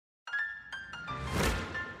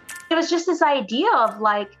It was just this idea of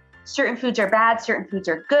like, certain foods are bad, certain foods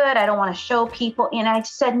are good. I don't want to show people. And I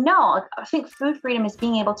just said, no, I think food freedom is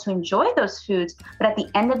being able to enjoy those foods, but at the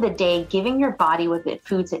end of the day, giving your body with the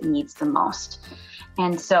foods it needs the most.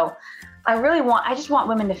 And so I just want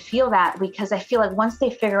women to feel that, because I feel like once they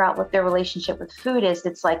figure out what their relationship with food is,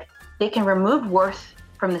 it's like they can remove worth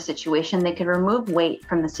from the situation. They can remove weight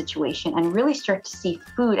from the situation and really start to see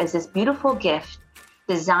food as this beautiful gift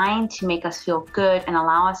designed to make us feel good and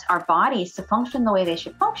allow us, our bodies, to function the way they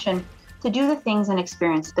should function, to do the things and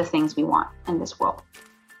experience the things we want in this world.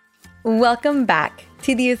 Welcome back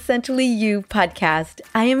to the Essentially You podcast.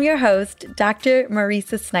 I am your host, Dr.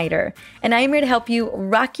 Marisa Snyder, and I am here to help you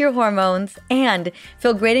rock your hormones and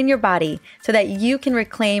feel great in your body so that you can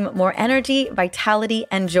reclaim more energy, vitality,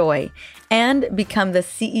 and joy, and become the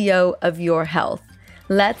CEO of your health.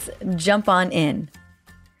 Let's jump on in.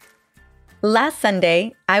 Last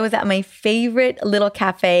Sunday, I was at my favorite little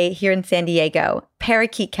cafe here in San Diego,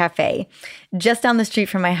 Parakeet Cafe, just down the street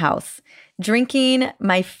from my house, drinking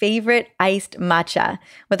my favorite iced matcha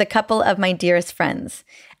with a couple of my dearest friends.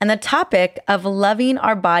 And the topic of loving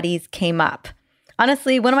our bodies came up.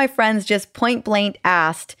 Honestly, one of my friends just point blank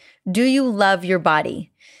asked, "Do you love your body?"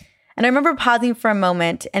 And I remember pausing for a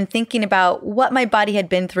moment and thinking about what my body had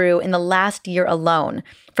been through in the last year alone,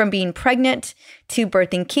 from being pregnant to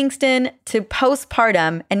birthing Kingston to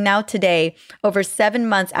postpartum, and now today, over 7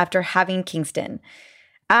 months after having Kingston.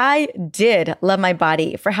 I did love my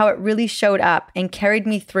body for how it really showed up and carried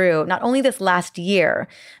me through not only this last year,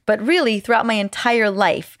 but really throughout my entire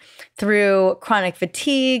life, through chronic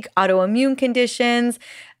fatigue, autoimmune conditions,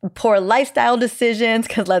 poor lifestyle decisions,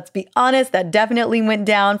 because let's be honest, that definitely went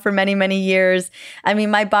down for many, many years. I mean,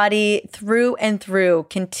 my body through and through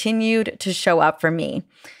continued to show up for me.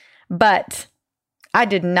 But I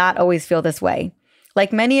did not always feel this way.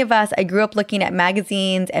 Like many of us, I grew up looking at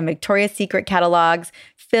magazines and Victoria's Secret catalogs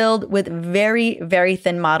filled with very, very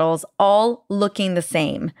thin models, all looking the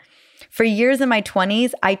same. For years in my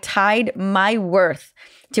 20s, I tied my worth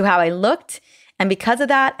to how I looked. And because of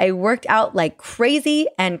that, I worked out like crazy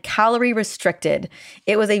and calorie restricted.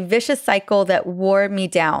 It was a vicious cycle that wore me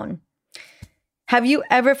down. Have you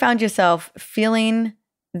ever found yourself feeling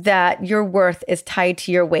that your worth is tied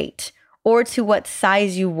to your weight or to what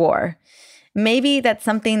size you wore? Maybe that's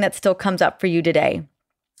something that still comes up for you today.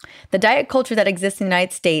 The diet culture that exists in the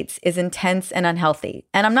United States is intense and unhealthy.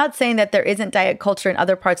 And I'm not saying that there isn't diet culture in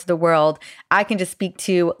other parts of the world. I can just speak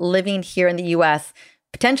to living here in the US,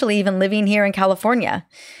 potentially even living here in California.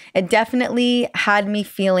 It definitely had me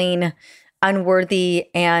feeling unworthy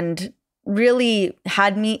and really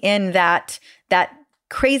had me in that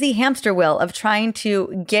crazy hamster wheel of trying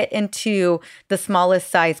to get into the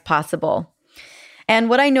smallest size possible. And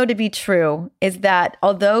what I know to be true is that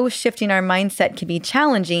although shifting our mindset can be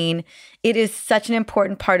challenging, it is such an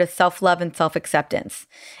important part of self-love and self-acceptance.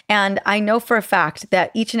 And I know for a fact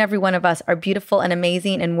that each and every one of us are beautiful and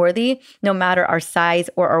amazing and worthy, no matter our size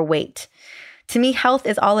or our weight. To me, health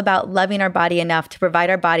is all about loving our body enough to provide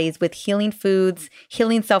our bodies with healing foods,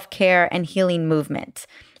 healing self-care, and healing movement.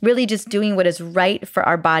 Really just doing what is right for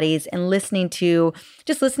our bodies and listening to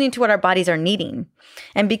what our bodies are needing.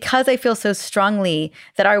 And because I feel so strongly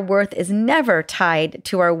that our worth is never tied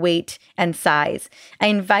to our weight and size, I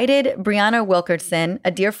invited Brianna Wilkerson,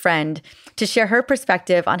 a dear friend, to share her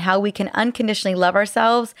perspective on how we can unconditionally love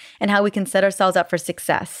ourselves and how we can set ourselves up for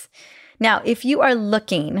success. Now, if you are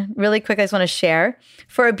looking, really quick, I just want to share,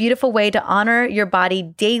 for a beautiful way to honor your body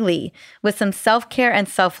daily with some self-care and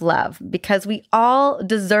self-love, because we all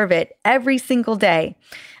deserve it every single day,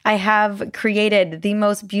 I have created the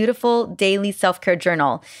most beautiful daily self-care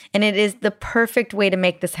journal, and it is the perfect way to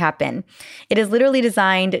make this happen. It is literally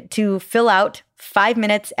designed to fill out 5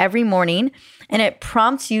 minutes every morning, and it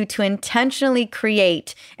prompts you to intentionally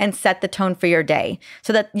create and set the tone for your day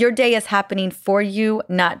so that your day is happening for you,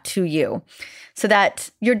 not to you, so that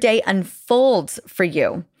your day unfolds for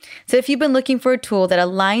you. So if you've been looking for a tool that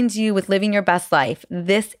aligns you with living your best life,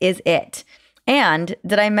 this is it. And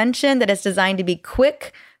did I mention that it's designed to be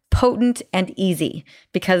quick, potent, and easy?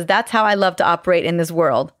 Because that's how I love to operate in this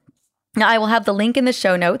world. Now, I will have the link in the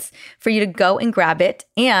show notes for you to go and grab it.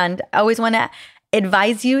 And I always want to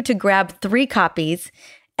advise you to grab 3 copies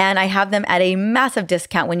And I have them at a massive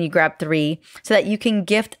discount when you grab 3 so that you can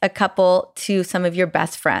gift a couple to some of your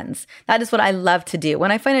best friends. That is what I love to do.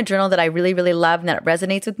 When I find a journal that I really, really love and that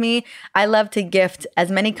resonates with me, I love to gift as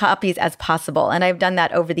many copies as possible. And I've done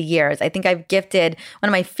that over the years. I think I've gifted one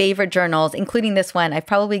of my favorite journals, including this one. I've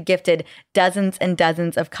probably gifted dozens and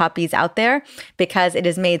dozens of copies out there because it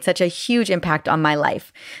has made such a huge impact on my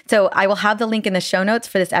life. So I will have the link in the show notes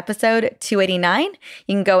for this episode 289.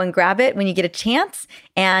 You can go and grab it when you get a chance.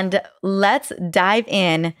 And let's dive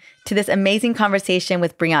in to this amazing conversation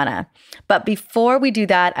with Brianna. But before we do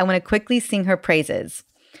that, I want to quickly sing her praises.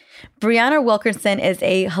 Brianna Wilkerson is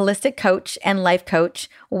a holistic coach and life coach,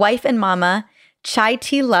 wife and mama, chai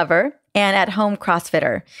tea lover, and at-home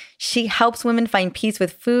CrossFitter. She helps women find peace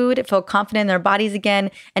with food, feel confident in their bodies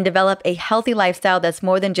again, and develop a healthy lifestyle that's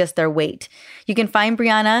more than just their weight. You can find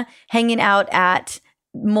Brianna hanging out at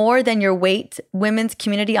More Than Your Weight Women's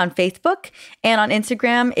Community on Facebook, and on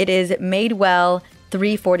Instagram, it is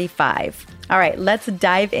MadeWell345. All right, let's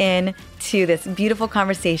dive in to this beautiful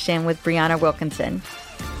conversation with Brianna Wilkerson.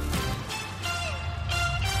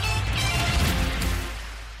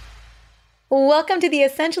 Welcome to the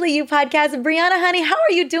Essentially You podcast. Brianna, honey, how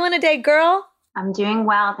are you doing today, girl? I'm doing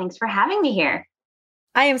well. Thanks for having me here.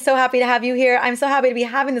 I am so happy to have you here. I'm so happy to be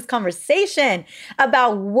having this conversation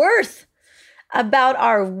about worth, about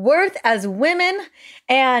our worth as women.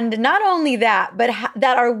 And not only that, but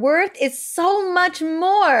that our worth is so much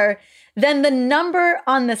more than the number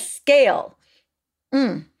on the scale.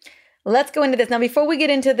 Let's go into this. Now, before we get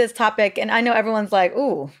into this topic, and I know everyone's like,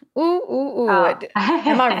 ooh. Oh.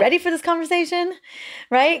 Am I ready for this conversation?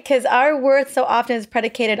 Right? Because our worth so often is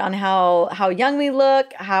predicated on how young we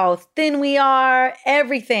look, how thin we are,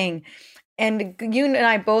 everything. And you and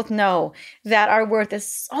I both know that our worth is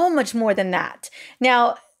so much more than that.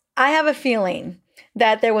 Now, I have a feeling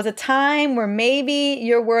that there was a time where maybe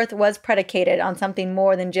your worth was predicated on something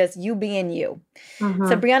more than just you being you. Mm-hmm.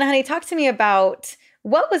 So, Brianna, honey, talk to me about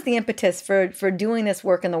what was the impetus for doing this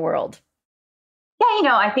work in the world?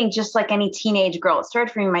 Yeah, I think just like any teenage girl, it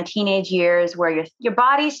started for me in my teenage years where your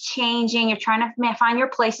body's changing, you're trying to find your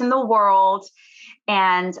place in the world.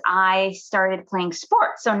 And I started playing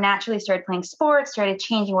sports. So naturally started playing sports, started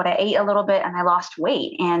changing what I ate a little bit, and I lost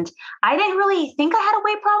weight. And I didn't really think I had a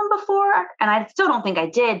weight problem before. And I still don't think I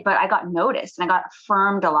did, but I got noticed and I got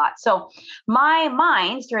affirmed a lot. So my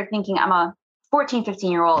mind started thinking, I'm a 14,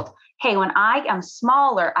 15-year-old. Hey, when I am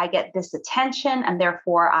smaller, I get this attention and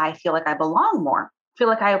therefore I feel like I belong more. I feel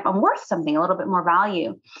like I'm worth something, a little bit more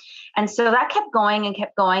value. And so that kept going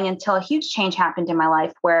until a huge change happened in my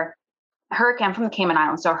life where hurricane from the Cayman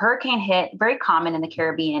Islands. So a hurricane hit, very common in the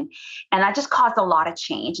Caribbean, and that just caused a lot of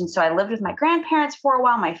change. And so I lived with my grandparents for a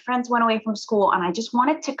while. My friends went away from school and I just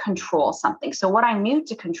wanted to control something. So what I knew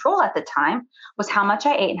to control at the time was how much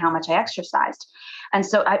I ate and how much I exercised. And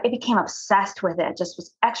so I became obsessed with it. Just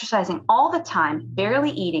was exercising all the time,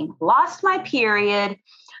 barely eating, lost my period,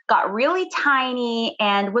 got really tiny,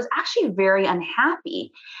 and was actually very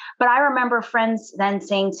unhappy. But I remember friends then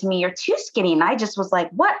saying to me, "You're too skinny." And I just was like,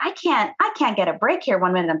 what? I can't get a break here.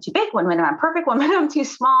 1 minute I'm too big, 1 minute I'm perfect, 1 minute I'm too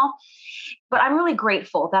small. But I'm really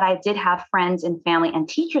grateful that I did have friends and family and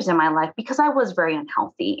teachers in my life because I was very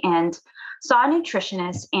unhealthy and saw a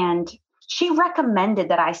nutritionist, and she recommended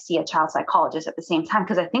that I see a child psychologist at the same time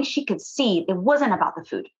because I think she could see it wasn't about the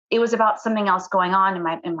food. It was about something else going on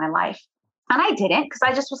in my life. And I didn't, because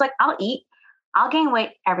I just was like, I'll eat, I'll gain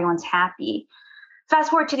weight, everyone's happy. Fast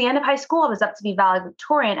forward to the end of high school, I was up to be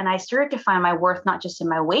valedictorian, and I started to find my worth not just in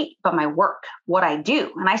my weight, but my work, what I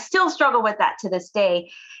do. And I still struggle with that to this day.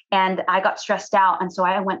 And I got stressed out. And so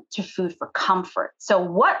I went to food for comfort. So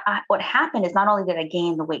what happened is not only did I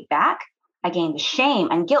gain the weight back, I gained the shame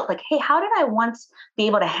and guilt. Like, hey, how did I once be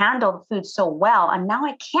able to handle the food so well? And now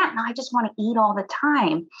I can't. Now I just want to eat all the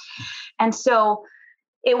time. And so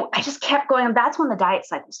I just kept going. And that's when the diet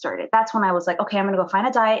cycle started. That's when I was like, okay, I'm going to go find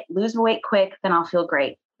a diet, lose weight quick, then I'll feel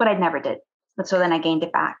great. But I never did. But so then I gained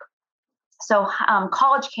it back. So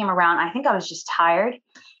college came around. I think I was just tired.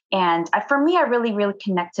 And for me, I really, really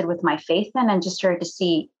connected with my faith then and just started to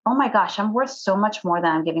see, oh my gosh, I'm worth so much more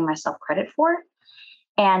than I'm giving myself credit for.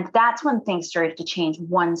 And that's when things started to change,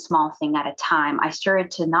 one small thing at a time. I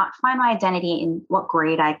started to not find my identity in what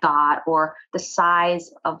grade I got or the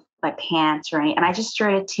size of my pants or anything. And I just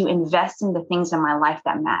started to invest in the things in my life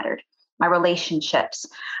that mattered, my relationships,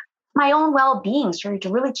 my own well-being started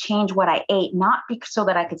to really change what I ate, not so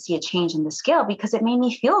that I could see a change in the scale, because it made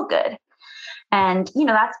me feel good. And,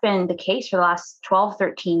 that's been the case for the last 12,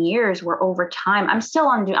 13 years, where over time, I'm still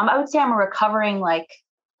I would say I'm a recovering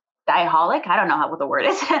diaholic. I don't know what the word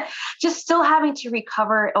is. Just still having to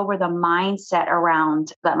recover over the mindset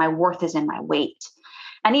around that my worth is in my weight.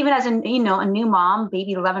 And even as a new mom,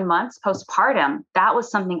 baby 11 months postpartum, that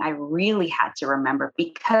was something I really had to remember,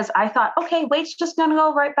 because I thought, okay, weight's just going to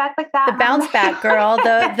go right back like that. The bounce back, girl.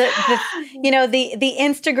 The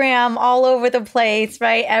Instagram all over the place,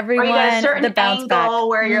 right? Everyone, or you got a certain the bounce back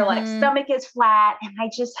where your like stomach is flat. And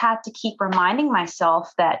I just had to keep reminding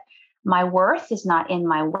myself that my worth is not in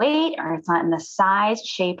my weight, or it's not in the size,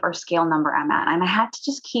 shape, or scale number I'm at. And I had to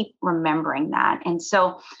just keep remembering that. And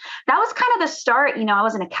so that was kind of the start. I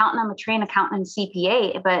was an accountant. I'm a trained accountant and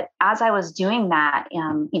CPA. But as I was doing that,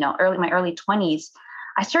 my early 20s,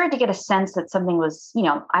 I started to get a sense that something was,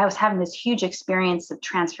 I was having this huge experience of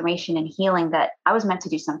transformation and healing, that I was meant to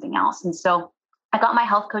do something else. And so I got my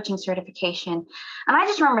health coaching certification. And I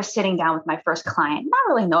just remember sitting down with my first client,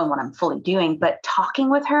 not really knowing what I'm fully doing, but talking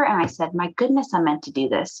with her. And I said, my goodness, I'm meant to do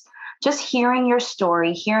this. Just hearing your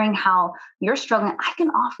story, hearing how you're struggling, I can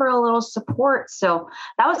offer a little support. So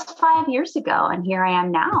that was 5 years ago. And here I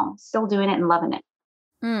am now, still doing it and loving it.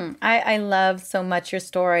 I love so much your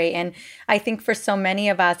story. And I think for so many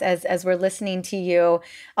of us, as we're listening to you,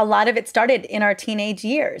 a lot of it started in our teenage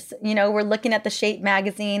years. We're looking at the Shape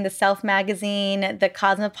magazine, the Self magazine, the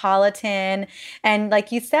Cosmopolitan. And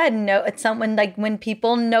like you said, it's someone like when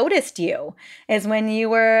people noticed you is when you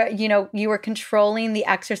were controlling the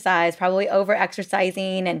exercise, probably over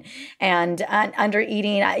exercising and under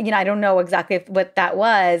eating. I don't know exactly what that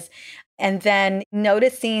was. And then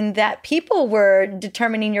noticing that people were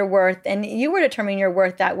determining your worth and you were determining your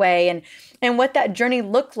worth that way, and what that journey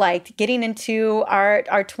looked like getting into our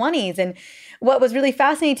 20s. And what was really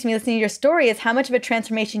fascinating to me listening to your story is how much of a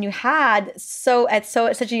transformation you had at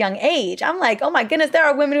such a young age. I'm like, oh my goodness, there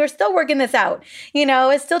are women who are still working this out,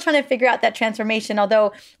 is still trying to figure out that transformation.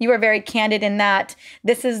 Although you were very candid in that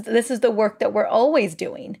this is the work that we're always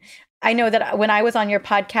doing. I know that when I was on your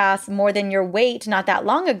podcast, More Than Your Weight, not that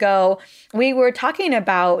long ago, we were talking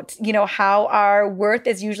about, how our worth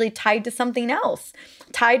is usually tied to something else,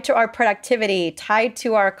 tied to our productivity, tied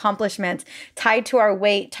to our accomplishments, tied to our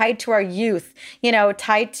weight, tied to our youth,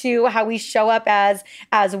 tied to how we show up as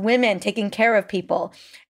women taking care of people.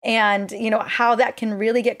 And, how that can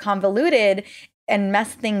really get convoluted and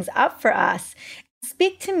mess things up for us.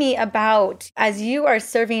 Speak to me about, as you are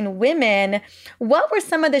serving women, what were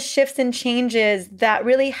some of the shifts and changes that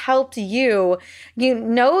really helped you?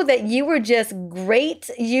 That you were just great,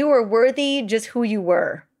 you were worthy, just who you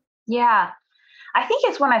were. Yeah. I think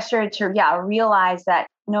it's when I started to realize that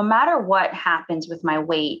no matter what happens with my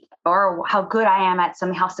weight, or how good I am at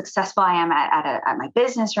something, how successful I am at my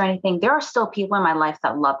business or anything, there are still people in my life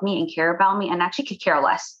that love me and care about me, and actually could care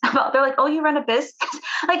less about. They're like, "Oh, you run a business?"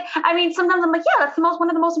 Sometimes I'm like, "Yeah, that's one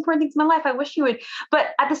of the most important things in my life. I wish you would." But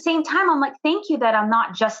at the same time, I'm like, "Thank you that I'm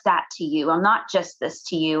not just that to you. I'm not just this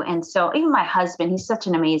to you." And so even my husband, he's such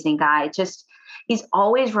an amazing guy. He's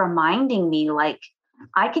always reminding me, like,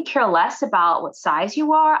 I could care less about what size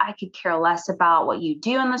you are. I could care less about what you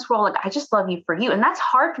do in this world. Like, I just love you for you. And that's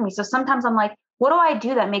hard for me. So sometimes I'm like, what do I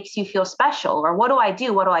do that makes you feel special? Or what do I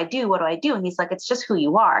do? What do I do? What do I do? And he's like, it's just who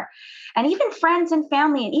you are. And even friends and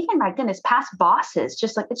family, and even, my goodness, past bosses,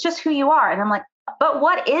 just like, it's just who you are. And I'm like, but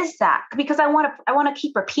what is that? Because I want to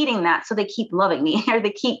keep repeating that so they keep loving me, or they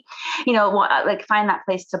keep, find that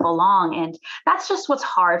place to belong. And that's just what's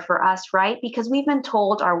hard for us, right? Because we've been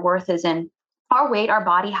told our worth is in our weight, our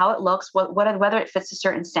body, how it looks, whether it fits a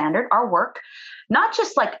certain standard, our work, not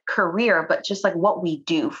just like career, but just like what we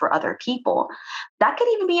do for other people. That could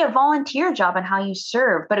even be a volunteer job and how you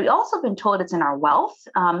serve. But we've also been told it's in our wealth,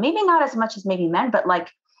 maybe not as much as maybe men, but like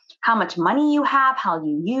how much money you have, how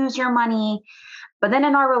you use your money. But then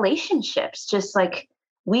in our relationships, just like,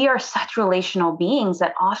 we are such relational beings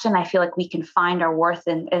that often I feel like we can find our worth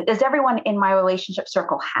in, is everyone in my relationship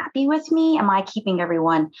circle happy with me? Am I keeping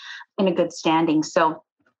everyone in a good standing? So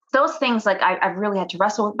those things, like, I've really had to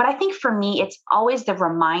wrestle with. But I think for me, it's always the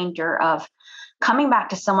reminder of coming back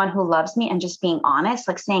to someone who loves me and just being honest,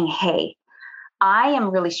 like saying, hey, I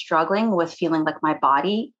am really struggling with feeling like my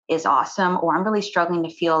body is awesome, or I'm really struggling to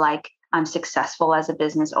feel like I'm successful as a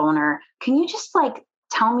business owner. Can you just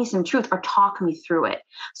tell me some truth or talk me through it?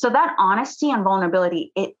 So that honesty and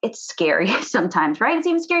vulnerability, it's scary sometimes, right? It's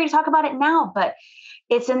even scary to talk about it now, but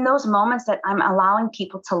it's in those moments that I'm allowing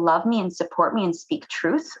people to love me and support me and speak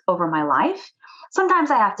truth over my life.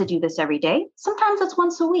 Sometimes I have to do this every day. Sometimes it's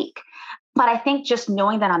once a week. But I think just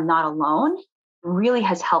knowing that I'm not alone really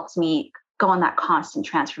has helped me go on that constant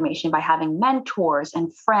transformation by having mentors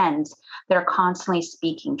and friends that are constantly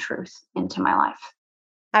speaking truth into my life.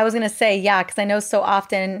 I was going to say, yeah, because I know so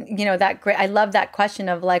often, that great, I love that question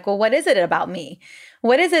of like, well, what is it about me?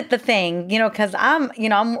 What is it the thing, because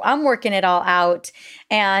I'm working it all out,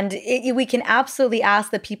 and we can absolutely ask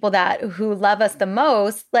the people who love us the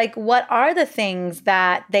most, like, what are the things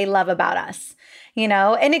that they love about us?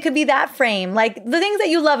 And it could be that frame, like the things that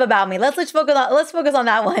you love about me. Let's focus on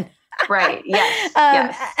that one. Right. Yes.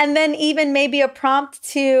 Yes. And then even maybe a prompt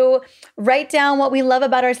to write down what we love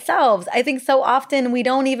about ourselves. I think so often we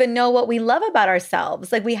don't even know what we love about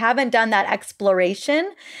ourselves. Like we haven't done that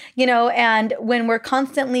exploration, and when we're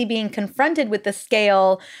constantly being confronted with the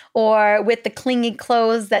scale or with the clingy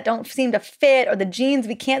clothes that don't seem to fit or the jeans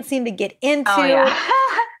we can't seem to get into. Oh, yeah.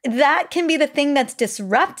 That can be the thing that's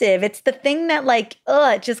disruptive. It's the thing that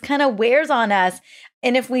it just kind of wears on us.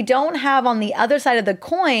 And if we don't have on the other side of the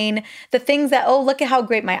coin, the things that, oh, look at how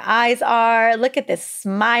great my eyes are. Look at this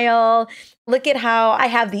smile. Look at how I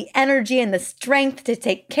have the energy and the strength to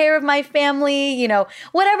take care of my family,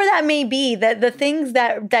 whatever that may be, the things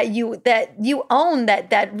that you own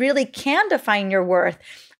that really can define your worth.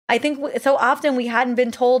 I think so often we hadn't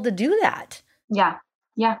been told to do that. Yeah.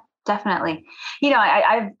 Yeah. Definitely.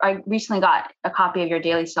 I recently got a copy of your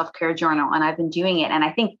daily self-care journal, and I've been doing it. And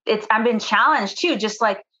I think I've been challenged too, just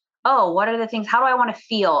like, oh, what are the things, how do I want to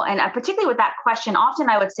feel? And particularly with that question, often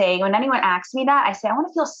I would say, when anyone asks me that, I say, I want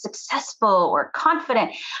to feel successful or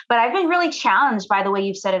confident. But I've been really challenged by the way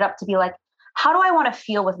you've set it up to be like, how do I want to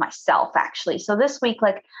feel with myself actually? So this week,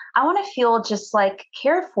 I want to feel just like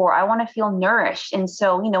cared for. I want to feel nourished. And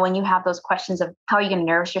so, when you have those questions of how are you going to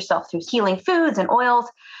nourish yourself through healing foods and oils,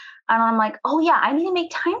 and I'm like, oh yeah, I need to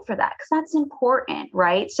make time for that because that's important,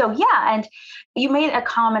 right? So yeah, and you made a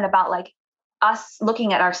comment about like us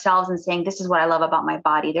looking at ourselves and saying, this is what I love about my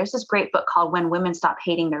body. There's this great book called When Women Stop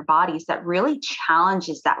Hating Their Bodies that really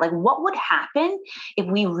challenges that. Like, what would happen if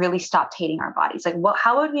we really stopped hating our bodies? Like,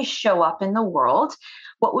 how would we show up in the world?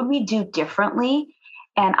 What would we do differently?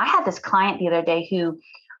 And I had this client the other day who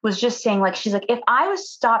was just saying, like, she's like, if I was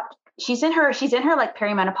stopped. She's in her like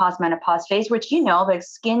perimenopause, menopause phase, which, the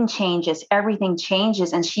skin changes, everything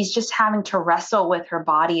changes. And she's just having to wrestle with her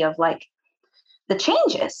body of like the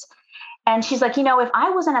changes. And she's like, if I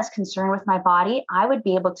wasn't as concerned with my body, I would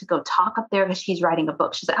be able to go talk up there because she's writing a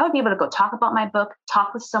book. She's like, I would be able to go talk about my book,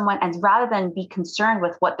 talk with someone. And rather than be concerned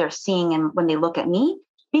with what they're seeing and when they look at me,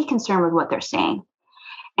 be concerned with what they're saying.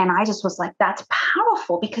 And I just was like, that's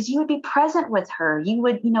powerful because you would be present with her. You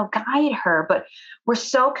would, guide her. But we're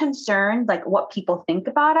so concerned, like what people think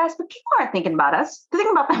about us, but people aren't thinking about us. They're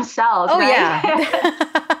thinking about themselves. Oh, right?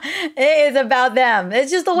 Yeah. It is about them. It's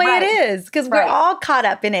just the way it is because we're all caught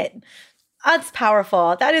up in it. That's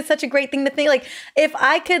powerful. That is such a great thing to think. Like, if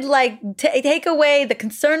I could take away the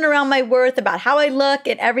concern around my worth about how I look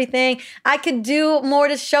and everything, I could do more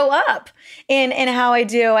to show up in how I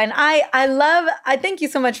do. And I thank you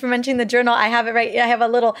so much for mentioning the journal. I have it right. I have a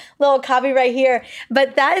little copy right here.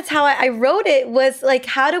 But that is how I wrote it, was like,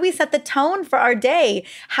 how do we set the tone for our day?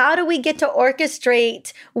 How do we get to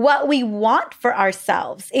orchestrate what we want for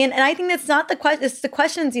ourselves? And I think that's not the question. It's the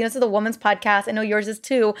questions, this is the Woman's Podcast. I know yours is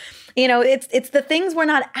too. It's the things we're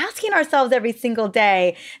not asking ourselves every single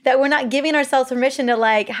day, that we're not giving ourselves permission to,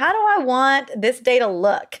 like, how do I want this day to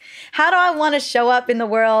look? How do I want to show up in the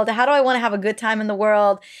world? How do I want to have a good time in the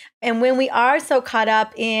world? And when we are so caught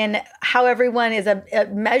up in how everyone is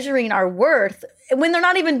measuring our worth, when they're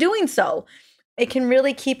not even doing so, it can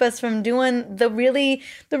really keep us from doing the really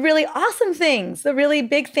awesome things, the really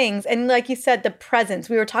big things. And like you said, the presence.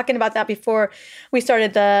 We were talking about that before we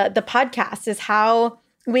started the podcast, is how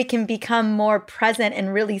we can become more present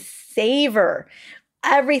and really savor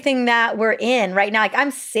everything that we're in right now. Like,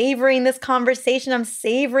 I'm savoring this conversation. I'm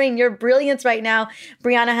savoring your brilliance right now,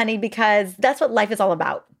 Brianna, honey, because that's what life is all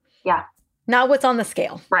about. Yeah. Not what's on the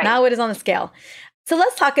scale. Right. Not what is on the scale. So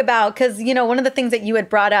let's talk about, because, one of the things that you had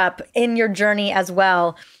brought up in your journey as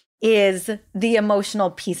well is the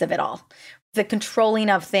emotional piece of it all, the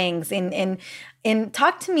controlling of things. And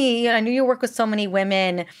talk to me, I know you work with so many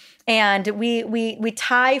women, and we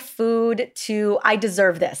tie food to, I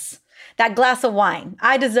deserve this, that glass of wine.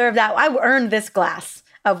 I deserve that. I earned this glass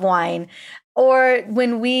of wine. Or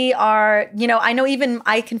when we are, I know even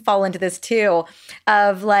I can fall into this too,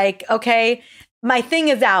 of like, okay, my thing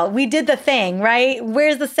is out. We did the thing, right?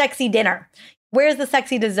 Where's the sexy dinner? Where's the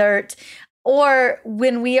sexy dessert? Or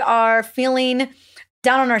when we are feeling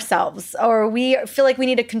down on ourselves, or we feel like we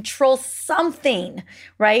need to control something,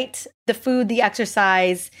 right? The food, the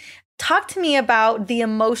exercise. Talk to me about the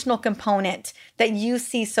emotional component that you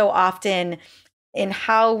see so often in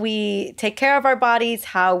how we take care of our bodies,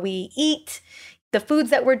 how we eat, the foods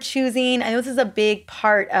that we're choosing. I know this is a big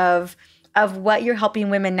part of of what you're helping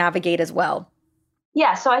women navigate as well?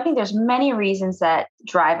 Yeah, so I think there's many reasons that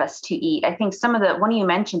drive us to eat. I think some of the one you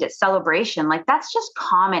mentioned it, celebration, like that's just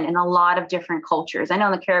common in a lot of different cultures. I know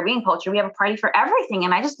in the Caribbean culture, we have a party for everything,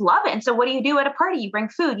 and I just love it. And so, what do you do at a party? You bring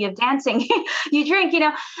food, you have dancing, you drink,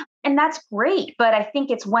 and that's great. But I think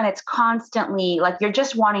it's when it's constantly like you're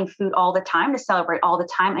just wanting food all the time to celebrate all the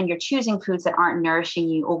time, and you're choosing foods that aren't nourishing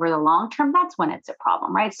you over the long term. That's when it's a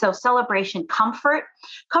problem, right? So, celebration,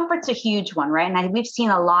 comfort's a huge one, right? And we've seen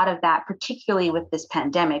a lot of that, particularly with this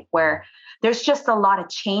pandemic, where there's just a lot of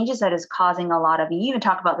changes that is causing a lot of, you even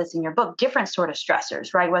talk about this in your book, different sort of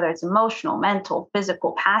stressors, right? Whether it's emotional, mental,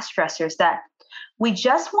 physical, past stressors that we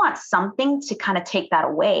just want something to kind of take that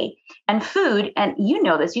away. And food, and you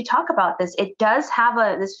know this, you talk about this, it does have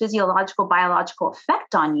this physiological, biological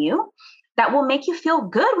effect on you that will make you feel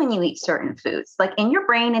good when you eat certain foods, like in your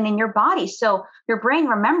brain and in your body. So your brain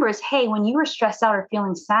remembers, hey, when you were stressed out or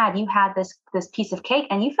feeling sad, you had this piece of cake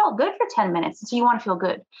and you felt good for 10 minutes. So you want to feel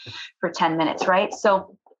good for 10 minutes, right?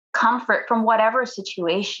 So comfort from whatever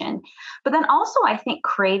situation. But then also, I think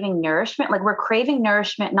craving nourishment, like we're craving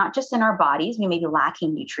nourishment, not just in our bodies, we may be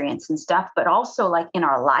lacking nutrients and stuff, but also like in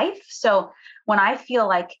our life. So when I feel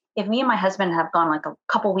like if me and my husband have gone like a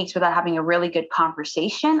couple weeks without having a really good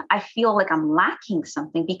conversation, I feel like I'm lacking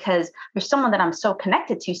something because there's someone that I'm so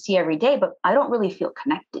connected to, see every day, but I don't really feel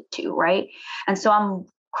connected to, right? And so I'm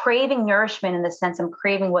craving nourishment in the sense I'm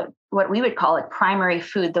craving what we would call like primary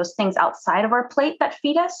food, those things outside of our plate that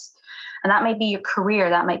feed us. And that might be your career,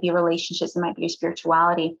 that might be relationships, it might be your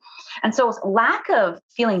spirituality. And so lack of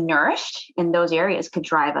feeling nourished in those areas could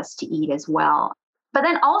drive us to eat as well. But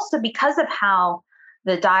then also because of how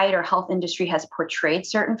the diet or health industry has portrayed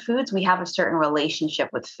certain foods, we have a certain relationship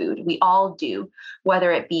with food. We all do,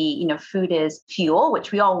 whether it be, food is fuel,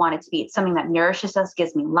 which we all want it to be. It's something that nourishes us,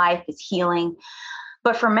 gives me life, is healing.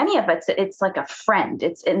 But for many of us, it's like a friend.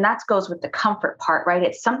 And that goes with the comfort part, right?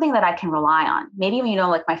 It's something that I can rely on. Maybe,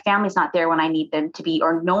 like my family's not there when I need them to be,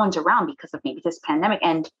 or no one's around because of maybe this pandemic.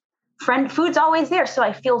 And food's always there. So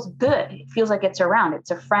it feels good. It feels like it's around. It's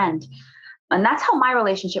a friend. And that's how my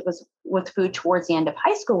relationship was with food towards the end of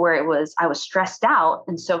high school, where I was stressed out.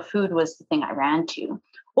 And so food was the thing I ran to.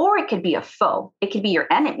 Or it could be a foe. It could be your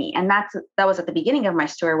enemy. And that was at the beginning of my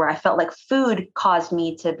story where I felt like food caused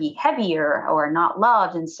me to be heavier or not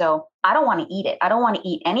loved. And so I don't want to eat it. I don't want to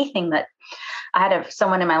eat anything that I had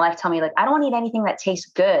someone in my life tell me, like, I don't want to eat anything that tastes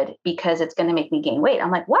good because it's going to make me gain weight.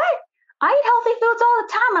 I'm like, what? I eat healthy foods all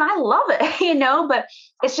the time and I love it, but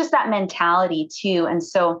it's just that mentality too. And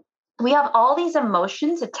so we have all these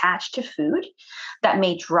emotions attached to food that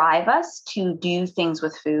may drive us to do things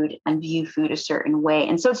with food and view food a certain way.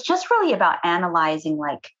 And so it's just really about analyzing,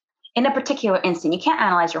 like in a particular instant. You can't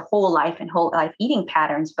analyze your whole life and whole life eating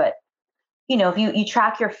patterns, but if you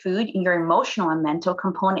track your food and your emotional and mental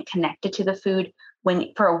component connected to the food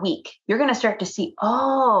for a week, you're going to start to see,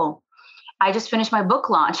 oh, I just finished my book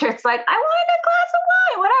launch. Or it's like, I wanted a glass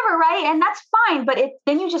of wine, whatever, right? And that's fine. But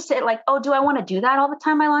then you just say like, oh, do I want to do that all the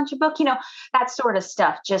time I launch a book? That sort of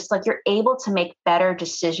stuff. Just like you're able to make better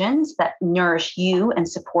decisions that nourish you and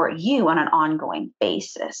support you on an ongoing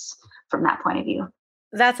basis from that point of view.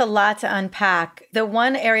 That's a lot to unpack. The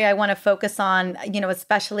one area I want to focus on,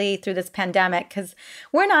 especially through this pandemic, because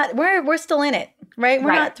we're still in it, right?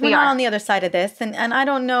 We're not on the other side of this. And I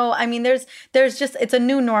don't know. I mean, there's just, it's a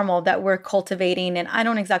new normal that we're cultivating. And I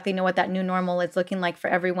don't exactly know what that new normal is looking like for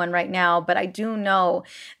everyone right now. But I do know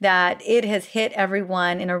that it has hit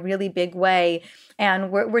everyone in a really big way.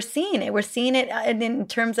 And we're seeing it. We're seeing it in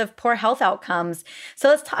terms of poor health outcomes.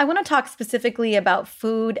 So I want to talk specifically about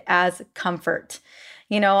food as comfort.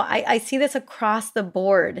 I see this across the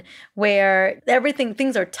board where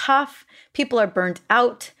things are tough. People are burnt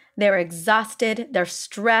out. They're exhausted. They're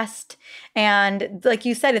stressed. And like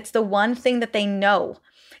you said, it's the one thing that they know.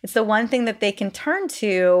 It's the one thing that they can turn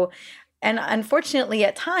to. And unfortunately,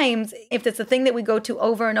 at times, if it's a thing that we go to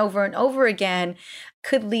over and over and over again,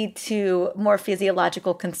 could lead to more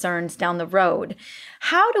physiological concerns down the road.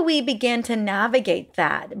 How do we begin to navigate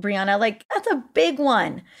that, Brianna? Like, that's a big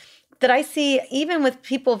one that I see even with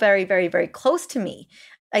people very, very, very close to me.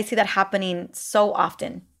 I see that happening so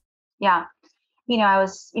often. Yeah.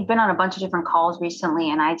 You've been on a bunch of different calls recently,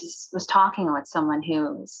 and I just was talking with someone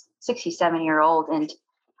who was 67-year-old, and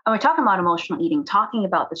we're talking about emotional eating, talking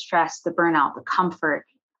about the stress, the burnout, the comfort.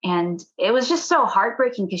 And it was just so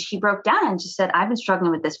heartbreaking because she broke down and just said, I've been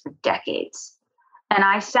struggling with this for decades. And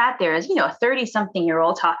I sat there as, a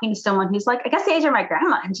 30-something-year-old talking to someone who's like, I guess the age of my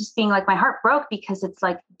grandma, and just being like, my heart broke because it's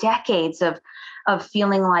like decades of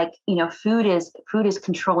feeling like, food is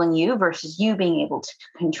controlling you versus you being able to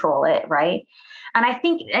control it. Right. And I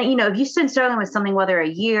think, if you've been struggling with something, whether a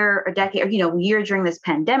year, a decade, or, year during this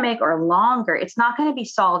pandemic or longer, it's not going to be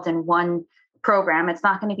solved in one program. It's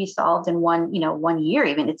not going to be solved in one year,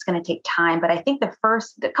 even. It's going to take time. But I think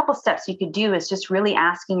the couple steps you could do is just really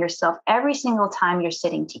asking yourself every single time you're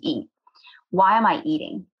sitting to eat, why am I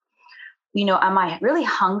eating? Am I really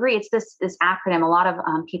hungry? It's this acronym a lot of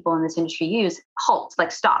people in this industry use, HALT,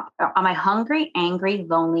 like stop. Am I hungry, angry,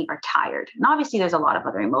 lonely, or tired? And obviously there's a lot of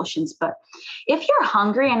other emotions, but if you're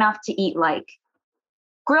hungry enough to eat like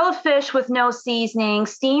grilled fish with no seasoning,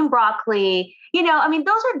 steamed broccoli,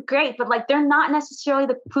 those are great, but like they're not necessarily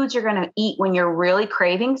the foods you're going to eat when you're really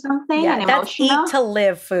craving something and that's emotional. Eat to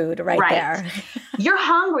live food right there. You're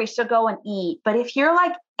hungry, so go and eat. But if you're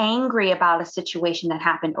like angry about a situation that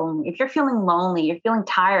happened only, if you're feeling lonely, you're feeling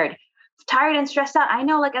tired and stressed out. I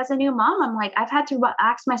know, like as a new mom, I'm like, I've had to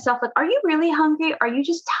ask myself, like, are you really hungry? Are you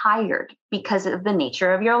just tired because of the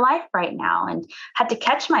nature of your life right now? And had to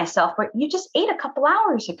catch myself, but you just ate a couple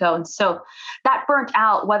hours ago. And so that burnt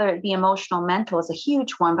out, whether it be emotional, mental, is a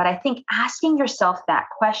huge one. But I think asking yourself that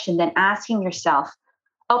question, then asking yourself,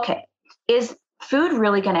 okay, is food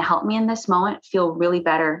really going to help me in this moment feel really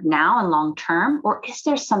better now and long term? Or is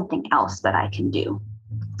there something else that I can do?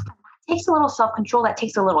 It takes a little self-control. That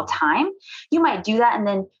takes a little time. You might do that, and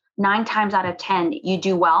then 9 times out of 10, you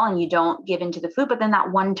do well and you don't give into the food. But then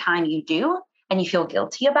that one time you do and you feel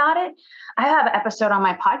guilty about it. I have an episode on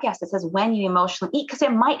my podcast that says when you emotionally eat, because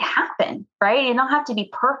it might happen, right? You don't have to be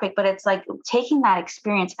perfect, but it's like taking that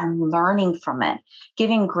experience and learning from it,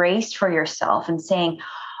 giving grace for yourself and saying,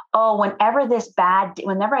 oh,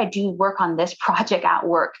 whenever I do work on this project at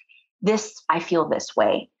work, I feel this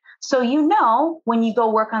way. So, when you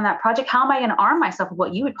go work on that project, how am I going to arm myself with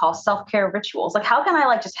what you would call self-care rituals? Like, how can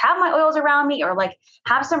I just have my oils around me, or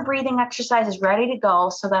have some breathing exercises ready to go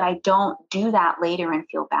so that I don't do that later and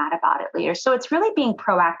feel bad about it later? So it's really being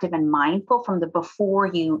proactive and mindful from the before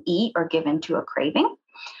you eat or give into a craving,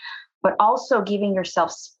 but also giving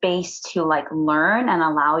yourself space to learn and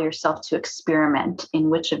allow yourself to experiment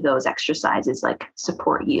in which of those exercises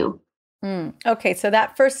support you. Okay. So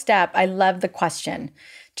that first step, I love the question,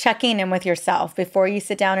 checking in with yourself before you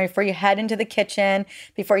sit down or before you head into the kitchen,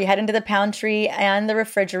 before you head into the pantry and the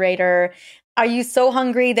refrigerator. Are you so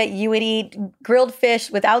hungry that you would eat grilled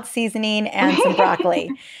fish without seasoning and some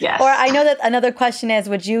broccoli? Yes. Or I know that another question is,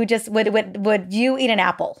 would you eat an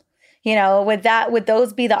apple? Would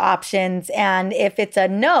those be the options? And if it's a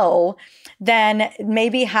no, then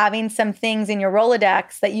maybe having some things in your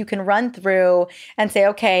Rolodex that you can run through and say,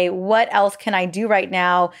 okay, what else can I do right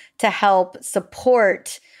now to help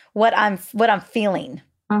support what I'm feeling?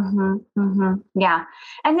 Mm-hmm, mm-hmm. Yeah.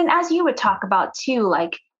 And then as you would talk about too,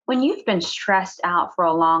 when you've been stressed out for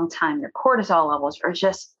a long time, your cortisol levels are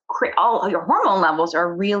just all your hormone levels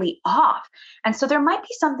are really off. And so there might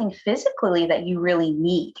be something physically that you really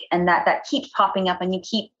need, and that keeps popping up, and you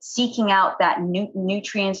keep seeking out that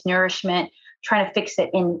nutrients, nourishment, trying to fix it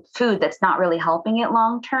in food that's not really helping it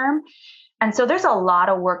long term. And so there's a lot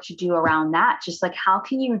of work to do around that. Just how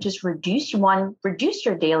can you just reduce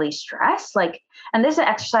your daily stress? And there's an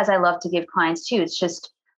exercise I love to give clients too. It's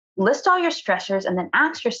just list all your stressors and then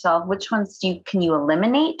ask yourself, which ones can you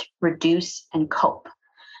eliminate, reduce, and cope?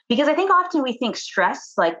 Because I think often we think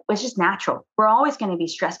stress, it's just natural. We're always going to be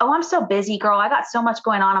stressed. Oh, I'm so busy, girl. I got so much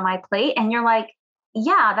going on my plate. And you're like,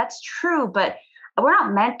 yeah, that's true. But we're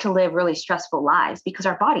not meant to live really stressful lives because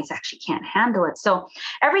our bodies actually can't handle it. So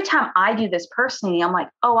every time I do this personally, I'm like,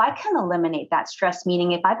 oh, I can eliminate that stress.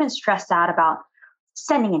 Meaning if I've been stressed out about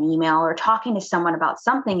sending an email or talking to someone about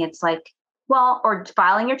something, it's or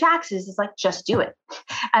filing your taxes, it's just do it.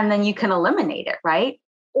 And then you can eliminate it, right?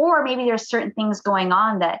 Or maybe there's certain things going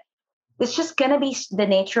on that it's just going to be the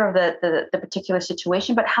nature of the particular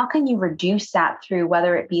situation. But how can you reduce that through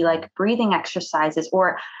whether it be breathing exercises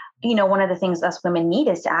or, one of the things us women need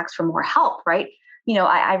is to ask for more help, right?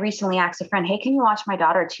 I recently asked a friend, hey, can you watch my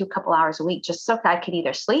daughter couple hours a week just so I could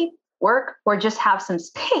either sleep, work, or just have some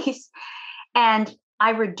space? And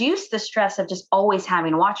I reduced the stress of just always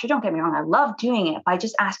having to watch her. Don't get me wrong. I love doing it by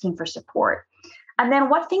just asking for support. And then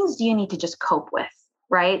what things do you need to just cope with?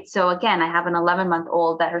 Right. So again, I have an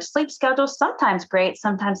 11-month-old that her sleep schedule is sometimes great,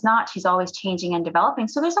 sometimes not. She's always changing and developing.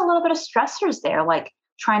 So there's a little bit of stressors there,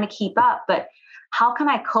 trying to keep up. But how can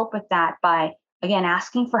I cope with that by, again,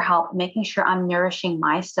 asking for help, making sure I'm nourishing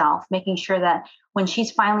myself, making sure that when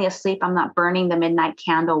she's finally asleep, I'm not burning the midnight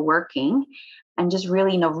candle working, and just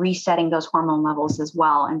really, resetting those hormone levels as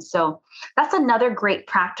well. And so that's another great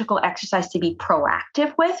practical exercise to be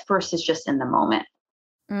proactive with versus just in the moment.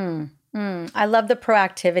 I love the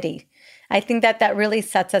proactivity. I think that that really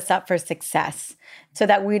sets us up for success so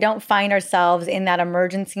that we don't find ourselves in that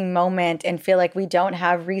emergency moment and feel like we don't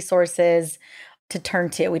have resources to turn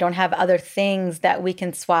to. We don't have other things that we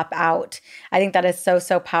can swap out. I think that is so,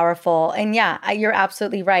 so powerful. And yeah, you're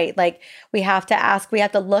absolutely right. Like we have to ask, we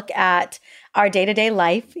have to look at our day-to-day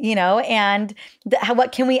life, and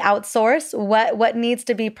what can we outsource? What needs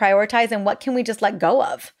to be prioritized and what can we just let go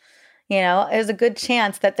of? There's a good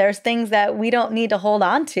chance that there's things that we don't need to hold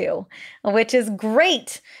on to, which is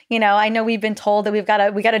great. I know we've been told that we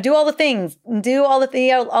got to do all the things, do all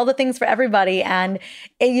the things for everybody. And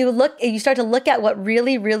you start to look at what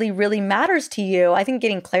really, really, really matters to you. I think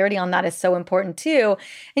getting clarity on that is so important too.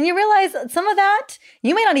 And you realize some of that,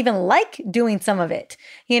 you may not even like doing some of it,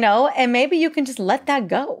 and maybe you can just let that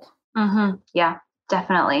go. Mm-hmm. Yeah,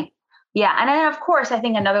 definitely. Yeah. And then of course, I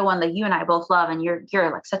think another one that you and I both love, and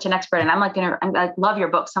you're like such an expert, and I love your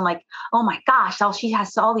books. I'm like, oh my gosh, she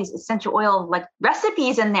has all these essential oil like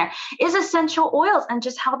recipes in there is essential oils, and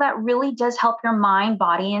just how that really does help your mind,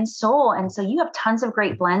 body, and soul. And so you have tons of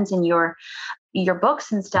great blends in your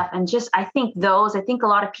books and stuff. And just, I think a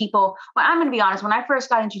lot of people, well, I'm going to be honest, when I first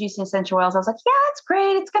got introduced to essential oils, I was like, yeah, it's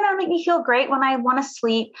great. It's going to make me feel great when I want to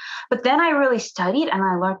sleep. But then I really studied and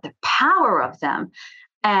I learned the power of them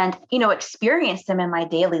and, experienced them in my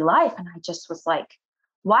daily life. And I just was like,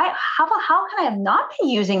 how can I have not been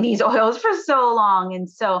using these oils for so long? And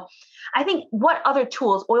so I think what other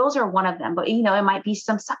tools, oils are one of them, but, it might be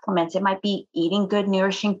some supplements. It might be eating good,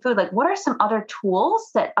 nourishing food. Like what are some other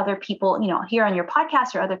tools that other people, here on your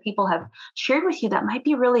podcast or other people have shared with you that might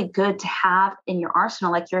be really good to have in your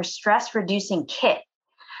arsenal, like your stress reducing kit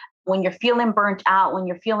when you're feeling burnt out, when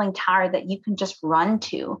you're feeling tired, that you can just run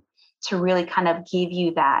to really kind of give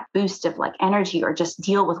you that boost of like energy or just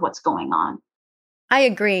deal with what's going on. I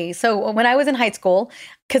agree. So when I was in high school,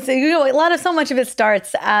 because so much of it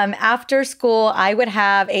starts after school, I would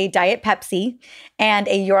have a Diet Pepsi and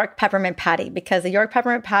a York Peppermint Patty, because the York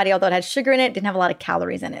Peppermint Patty, although it had sugar in it, didn't have a lot of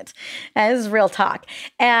calories in it. And this is real talk.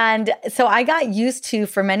 And so I got used to,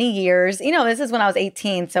 for many years, this is when I was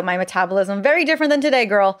 18, so my metabolism very different than today,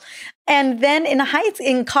 girl. And then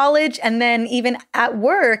in college, and then even at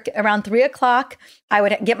work around 3:00, I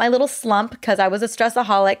would get my little slump because I was a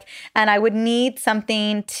stressaholic, and I would need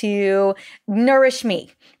something to nourish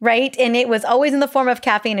me. Right. And it was always in the form of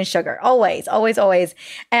caffeine and sugar. Always, always, always.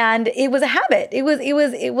 And it was a habit. It was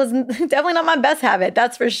definitely not my best habit.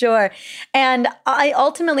 That's for sure. And I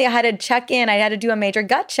had to check in. I had to do a major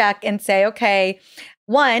gut check and say, okay,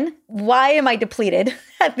 one, why am I depleted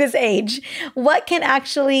at this age? What can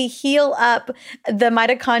actually heal up the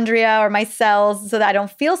mitochondria or my cells so that I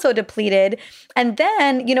don't feel so depleted? And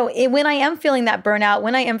then, when I am feeling that burnout,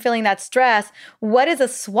 when I am feeling that stress, what is a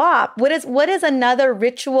swap? What is another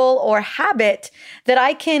ritual or habit that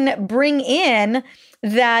I can bring in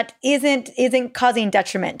that isn't causing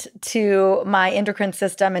detriment to my endocrine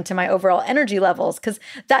system and to my overall energy levels? Because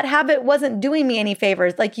that habit wasn't doing me any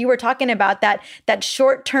favors. Like you were talking about that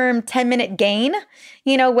short-term 10-minute gain,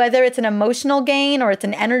 whether it's an emotional gain or it's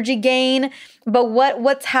an energy gain, but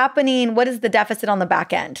what's happening? What is the deficit on the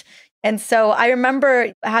back end? And so I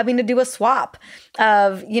remember having to do a swap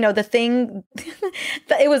of, the thing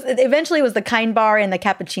it was the Kind Bar and the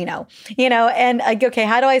cappuccino, and like, okay,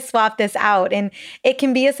 how do I swap this out? And it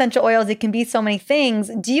can be essential oils. It can be so many things.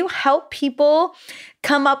 Do you help people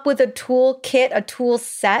come up with a tool kit, a tool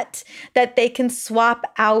set that they can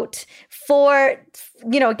swap out for,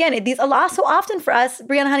 again, these are so often for us,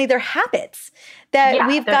 Brianna, honey, they're habits that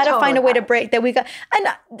we've got to find a way to break, that we've got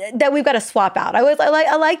to swap out. I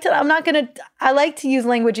like to use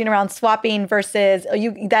languaging around swapping versus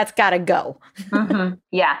that's got to go. Mm-hmm.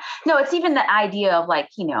 Yeah. No, it's even the idea of like,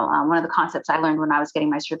 one of the concepts I learned when I was getting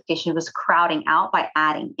my certification was crowding out by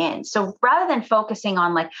adding in. So rather than focusing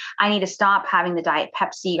on like, I need to stop having the Diet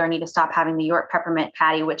Pepsi or I need to stop having the York Peppermint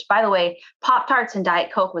Patty, which by the way, Pop-Tarts and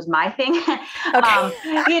Diet Coke was my thing. Okay.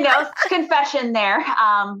 Confession there.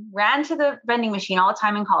 Ran to the vending machine all the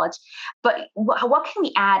time in college, but what can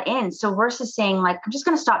we add in? So versus saying like, I'm just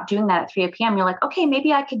going to stop doing that at 3 p.m. You're like, okay,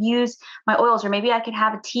 maybe I could use my oils, or maybe I could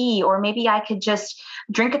have a tea, or maybe I could just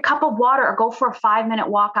drink a cup of water or go for a 5-minute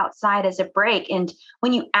walk outside as a break. And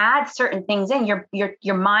when you add certain things in, your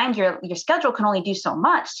mind, your schedule can only do so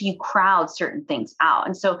much. So you crowd certain things out.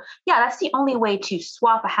 And so, that's the only way to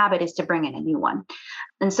swap a habit, is to bring in a new one.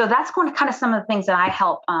 And so that's going to kind of some of the things that I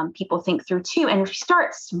help people think through too. And if you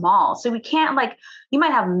start small, so we can't you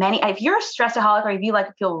might have many, if you're a stressaholic, or if you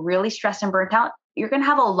feel really stressed and burnt out, you're going to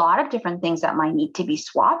have a lot of different things that might need to be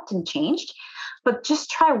swapped and changed, but just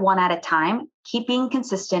try one at a time keep being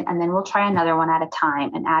consistent, and then we'll try another one at a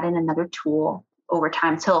time and add in another tool over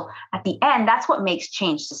time till at the end. That's what makes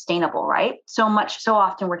change sustainable, right? So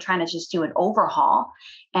often we're trying to just do an overhaul,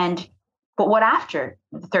 but what after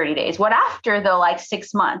the 30 days? What after the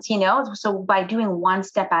 6 months, So by doing one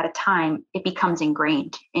step at a time, it becomes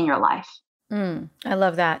ingrained in your life. I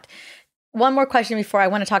love that. One more question before I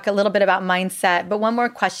want to talk a little bit about mindset, but one more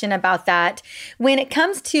question about that. When it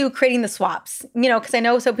comes to creating the swaps, because I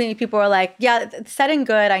know so many people are like, yeah, it's said and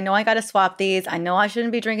good. I know I got to swap these. I know I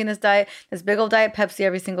shouldn't be drinking this big old Diet Pepsi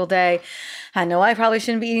every single day. I know I probably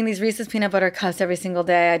shouldn't be eating these Reese's peanut butter cups every single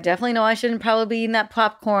day. I definitely know I shouldn't probably be eating that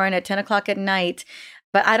popcorn at 10 o'clock at night,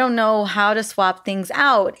 but I don't know how to swap things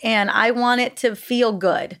out. And I want it to feel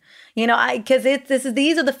good, because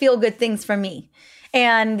these are the feel good things for me.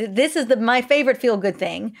 And this is my favorite feel-good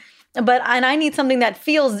thing. And I need something that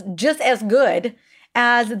feels just as good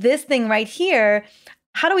as this thing right here.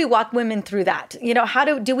 How do we walk women through that? How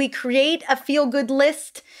do we create a feel-good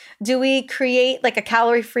list? Do we create a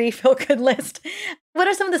calorie-free feel-good list? What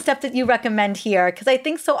are some of the steps that you recommend here? Because I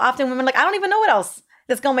think so often women are like, I don't even know what else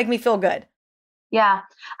that's going to make me feel good. Yeah.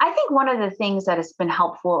 I think one of the things that has been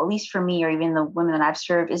helpful, at least for me or even the women that I've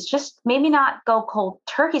served, is just maybe not go cold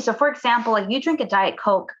turkey. So for example, you drink a Diet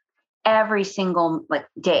Coke every single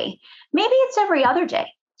day. Maybe it's every other day.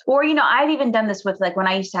 Or, I've even done this with when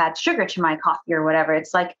I used to add sugar to my coffee or whatever.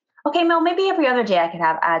 It's okay, Mel, maybe every other day I could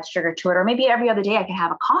add sugar to it, or maybe every other day I could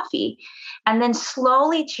have a coffee, and then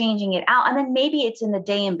slowly changing it out. And then maybe it's in the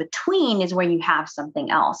day in between is when you have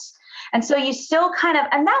something else. And so you still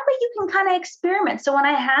and that way you can kind of experiment. So when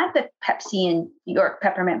I had the Pepsi and York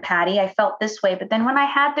peppermint patty, I felt this way. But then when I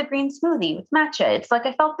had the green smoothie with matcha, it's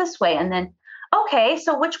I felt this way. And then, okay,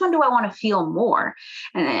 so which one do I want to feel more?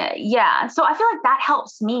 And so I feel that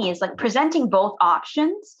helps me is presenting both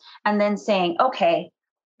options and then saying, okay,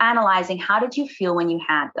 analyzing how did you feel when you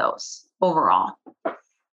had those overall?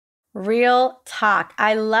 Real talk.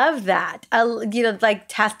 I love that.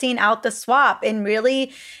 Testing out the swap and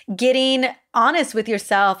really getting honest with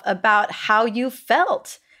yourself about how you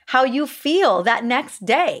felt, how you feel that next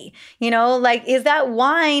day. Is that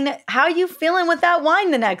wine, how are you feeling with that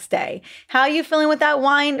wine the next day? How are you feeling with that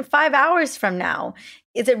wine 5 hours from now?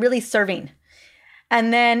 Is it really serving?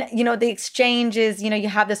 And then, the exchange is, you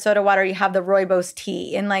have the soda water, you have the rooibos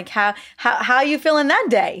tea, and how you feeling that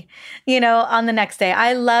day, on the next day.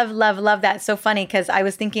 I love, love, love that. So funny because I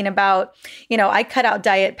was thinking about, I cut out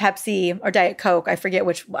Diet Pepsi or Diet Coke. I forget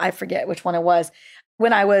which one it was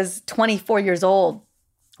when I was 24 years old.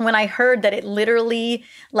 When I heard that it literally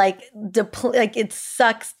it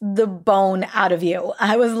sucks the bone out of you,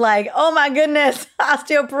 I was like, oh my goodness,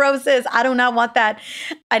 osteoporosis. I do not want that.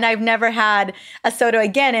 And I've never had a soda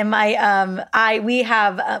again. In my, we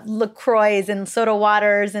have LaCroix and soda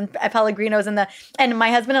waters and Pellegrinos and my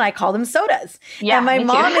husband and I call them sodas. Yeah, and my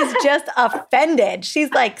mom is just offended. She's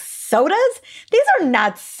like, sodas? These are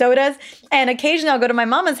not sodas. And occasionally I'll go to my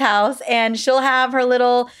mama's house and she'll have her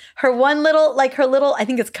little, I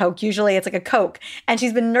think it's Coke. Usually it's a Coke. And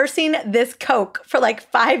she's been nursing this Coke for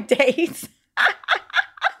 5 days.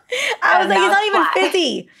 I was like, it's not even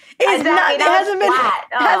fizzy. It's not, it hasn't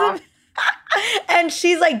been. And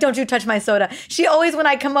she's like, don't you touch my soda. She always, when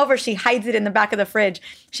I come over, she hides it in the back of the fridge.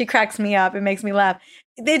 She cracks me up. It makes me laugh.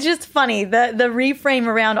 It's just funny, the reframe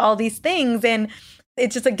around all these things. And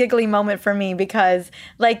it's just a giggly moment for me because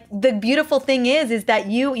the beautiful thing is that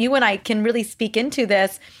you and I can really speak into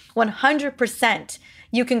this 100%.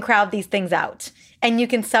 You can crowd these things out and you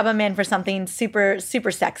can sub them in for something super,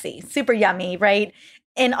 super sexy, super yummy, right?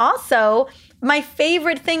 And also, my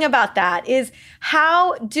favorite thing about that is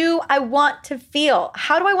how do I want to feel?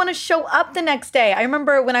 How do I want to show up the next day? I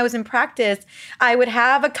remember when I was in practice, I would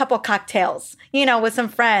have a couple cocktails, with some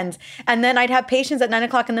friends. And then I'd have patients at 9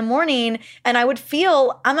 o'clock in the morning and I would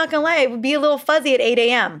feel, I'm not going to lie, it would be a little fuzzy at 8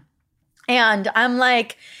 a.m. And I'm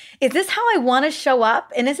like, is this how I want to show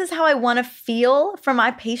up? And this is how I want to feel for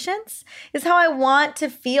my patients? Is how I want to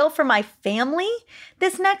feel for my family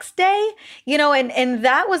this next day? And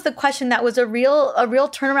that was the question that was a real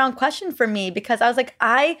turnaround question for me because I was like,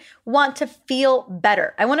 I want to feel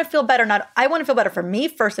better. I want to feel better. I want to feel better for me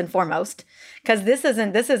first and foremost, because this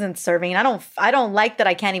isn't serving. I don't like that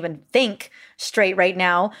I can't even think straight right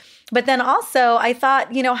now. But then also I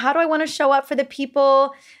thought, how do I want to show up for the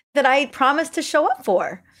people that I promised to show up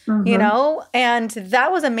for? Mm-hmm. And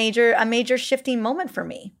that was a major shifting moment for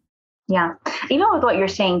me. Yeah. Even with what you're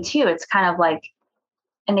saying too, it's kind of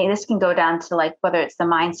and this can go down to whether it's the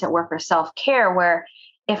mindset work or self-care, where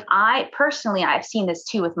if I personally, I've seen this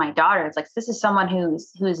too with my daughter. It's like, this is someone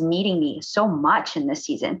who's needing me so much in this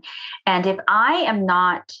season. And if I am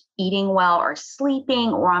not eating well or sleeping,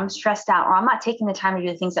 or I'm stressed out, or I'm not taking the time to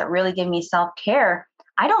do the things that really give me self-care,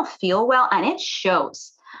 I don't feel well. And it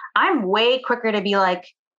shows. I'm way quicker to be like,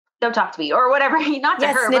 don't talk to me or whatever, not to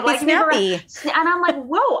her, snippy, but like, snappy. And I'm like,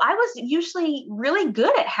 whoa, I was usually really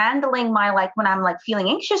good at handling my, like, when I'm like feeling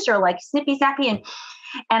anxious or like snippy, snappy. And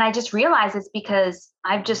I just realized it's because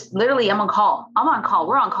I've just literally, I'm on call.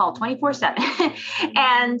 We're on call 24/7.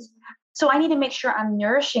 And so I need to make sure I'm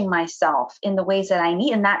nourishing myself in the ways that I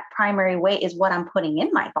need. And that primary way is what I'm putting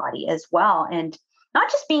in my body as well. And not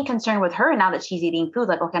just being concerned with her now that she's eating food,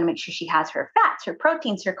 like, okay, to make sure she has her fats, her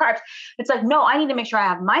proteins, her carbs. It's like, no, I need to make sure I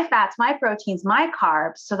have my fats, my proteins, my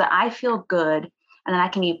carbs, so that I feel good. And then I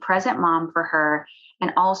can be a present mom for her,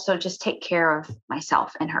 and also just take care of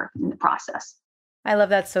myself and her in the process. I love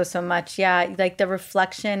that so much. Yeah. Like the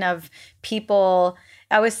reflection of people.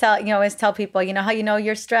 I always tell people, how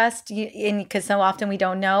you're stressed, because so often we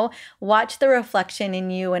don't know. Watch the reflection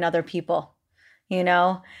in you and other people,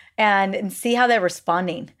 and see how they're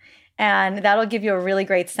responding. And that'll give you a really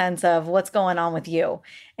great sense of what's going on with you.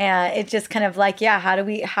 And it's just kind of like,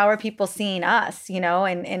 how are people seeing us,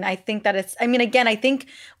 And I think that I think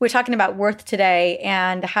we're talking about worth today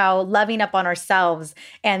and how loving up on ourselves,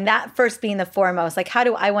 and that first being the foremost, like, how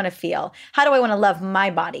do I want to feel? How do I want to love my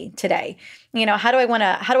body today? How do I want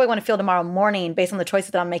to feel tomorrow morning based on the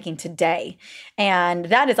choices that I'm making today? And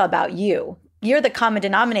that is all about you. You're the common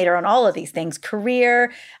denominator on all of these things: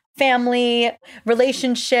 career, family,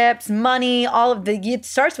 relationships, money, it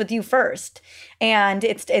starts with you first. And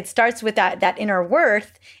it starts with that inner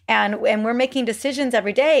worth. And we're making decisions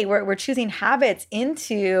every day. We're choosing habits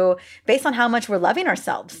based on how much we're loving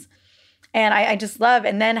ourselves. And I just love,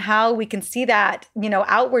 and then how we can see that,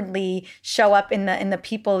 outwardly show up in the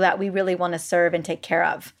people that we really want to serve and take care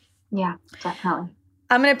of. Yeah, definitely.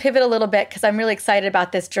 I'm going to pivot a little bit because I'm really excited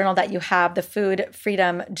about this journal that you have, the Food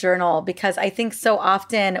Freedom Journal, because I think so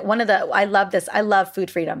often I love this. I love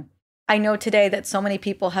food freedom. I know today that so many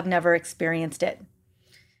people have never experienced it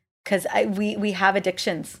because we have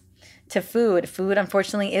addictions to food. Food,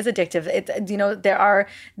 unfortunately, is addictive.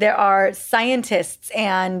 There are scientists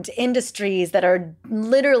and industries that are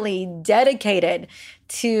literally dedicated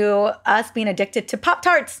to us being addicted to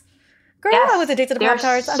Pop-Tarts. Girl, yes, I was addicted to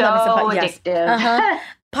Pop-Tarts. So addictive. Uh-huh.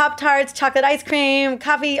 Pop-Tarts, chocolate ice cream,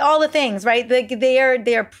 coffee, all the things, right?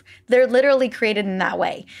 They're literally created in that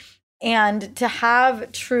way. And to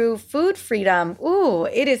have true food freedom,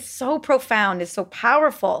 it is so profound. It's so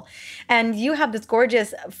powerful. And you have this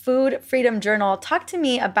gorgeous Food Freedom Journal. Talk to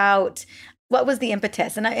me about what was the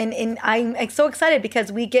impetus. And I'm so excited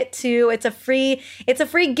because it's a free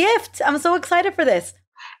gift. I'm so excited for this.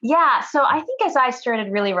 Yeah. So I think as I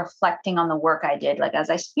started really reflecting on the work I did, like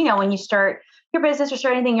when you start your business or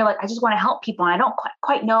start anything, you're like, I just want to help people. And I don't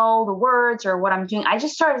quite know the words or what I'm doing. I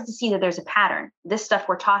just started to see that there's a pattern. This stuff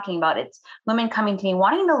we're talking about, it's women coming to me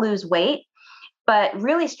wanting to lose weight, but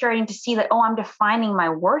really starting to see that, I'm defining my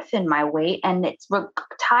worth in my weight. And it's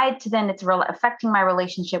tied to it's affecting my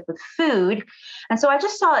relationship with food. And so I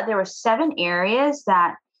just saw that there were 7 areas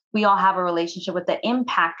that we all have a relationship with that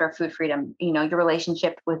impact our food freedom. Your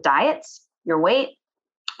relationship with diets, your weight,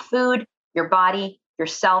 food, your body,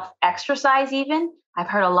 yourself, exercise even. I've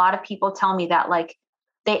heard a lot of people tell me that like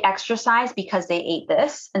they exercise because they ate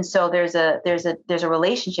this. And so there's a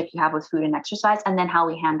relationship you have with food and exercise, and then how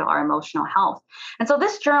we handle our emotional health. And so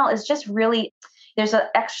this journal is just really, there's an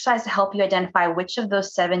exercise to help you identify which of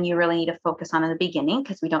those 7 you really need to focus on in the beginning,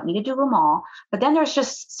 because we don't need to do them all. But then there's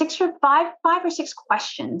just 5 or 6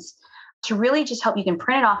 questions to really just help. You can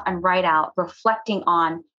print it off and write out, reflecting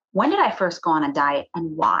on, when did I first go on a diet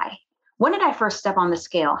and why? When did I first step on the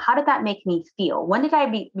scale? How did that make me feel? When did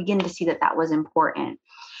I begin to see that was important?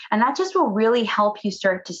 And that just will really help you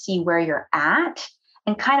start to see where you're at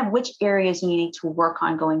and kind of which areas you need to work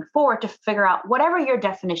on going forward to figure out whatever your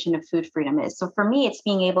definition of food freedom is. So for me, it's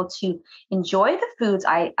being able to enjoy the foods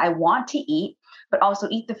I want to eat, but also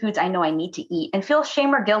eat the foods I know I need to eat and feel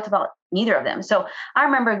shame or guilt about neither of them. So I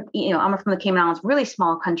remember, I'm from the Cayman Islands, really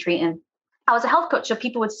small country, and I was a health coach. So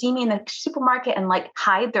people would see me in the supermarket and like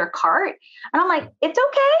hide their cart. And I'm like, it's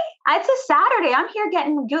okay. It's a Saturday. I'm here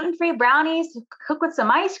getting gluten-free brownies, cooked with some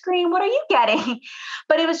ice cream. What are you getting?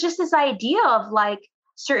 But it was just this idea of like,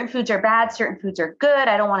 certain foods are bad, certain foods are good.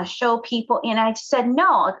 I don't want to show people. And I just said,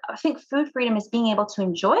 no, I think food freedom is being able to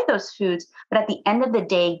enjoy those foods, but at the end of the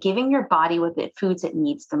day, giving your body with the foods it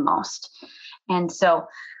needs the most. And so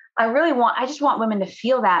I just want women to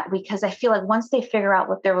feel that, because I feel like once they figure out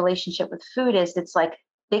what their relationship with food is, it's like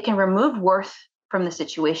they can remove worth from the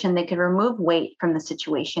situation. They could remove weight from the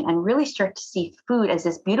situation and really start to see food as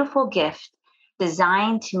this beautiful gift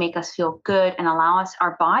designed to make us feel good and allow us,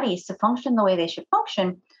 our bodies, to function the way they should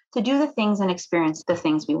function, to do the things and experience the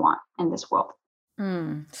things we want in this world.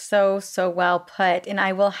 So well put. And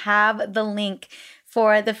I will have the link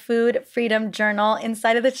for the Food Freedom Journal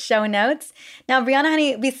inside of the show notes. Now, Brianna,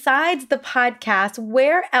 honey, besides the podcast,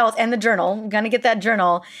 where else, and the journal, I'm going to get that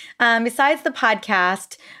journal, besides the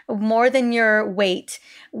podcast, More Than Your Weight,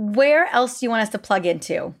 where else do you want us to plug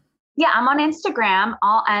into? Yeah, I'm on Instagram,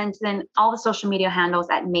 and then all the social media handles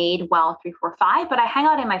at MadeWell345. But I hang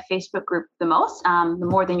out in my Facebook group the most, the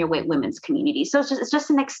More Than Your Weight Women's Community. So it's just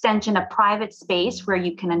an extension, a private space where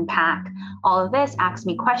you can unpack all of this, ask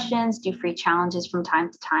me questions, do free challenges from time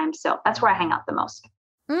to time. So that's where I hang out the most.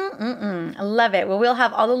 I love it. Well, we'll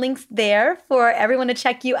have all the links there for everyone to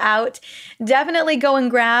check you out. Definitely go and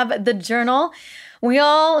grab the journal. We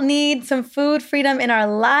all need some food freedom in our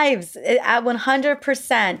lives at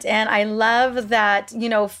 100%. And I love that,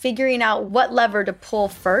 figuring out what lever to pull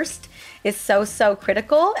first is so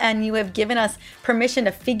critical. And you have given us permission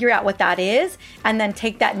to figure out what that is and then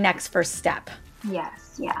take that next first step.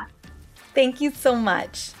 Yes. Yeah. Thank you so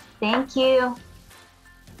much. Thank you.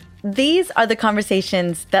 These are the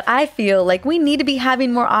conversations that I feel like we need to be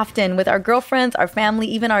having more often with our girlfriends, our family,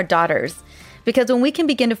 even our daughters. Because when we can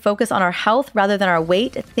begin to focus on our health rather than our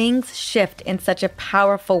weight, things shift in such a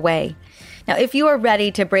powerful way. Now, if you are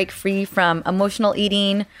ready to break free from emotional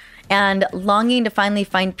eating and longing to finally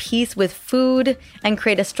find peace with food and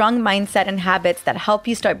create a strong mindset and habits that help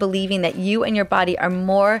you start believing that you and your body are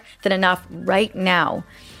more than enough right now,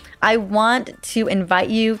 I want to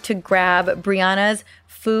invite you to grab Brianna's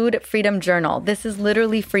Food Freedom Journal. This is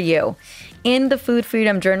literally for you. In the Food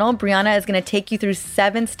Freedom Journal, Brianna is going to take you through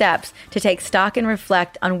 7 steps to take stock and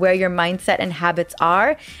reflect on where your mindset and habits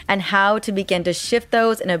are and how to begin to shift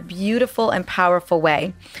those in a beautiful and powerful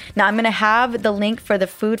way. Now, I'm going to have the link for the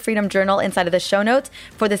Food Freedom Journal inside of the show notes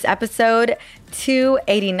for this episode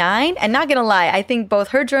 289. And not going to lie, I think both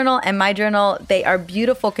her journal and my journal, they are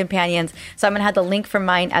beautiful companions. So I'm going to have the link for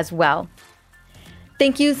mine as well.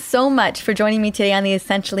 Thank you so much for joining me today on the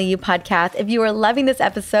Essentially You podcast. If you are loving this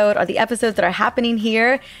episode or the episodes that are happening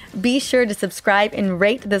here, be sure to subscribe and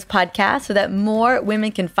rate this podcast so that more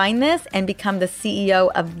women can find this and become the CEO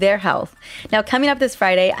of their health. Now, coming up this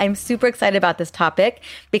Friday, I'm super excited about this topic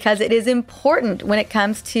because it is important when it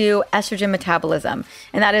comes to estrogen metabolism.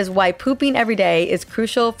 And that is why pooping every day is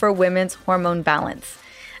crucial for women's hormone balance.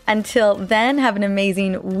 Until then, have an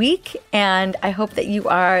amazing week. And I hope that you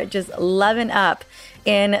are just loving up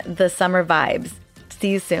in the summer vibes. See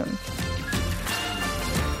you soon.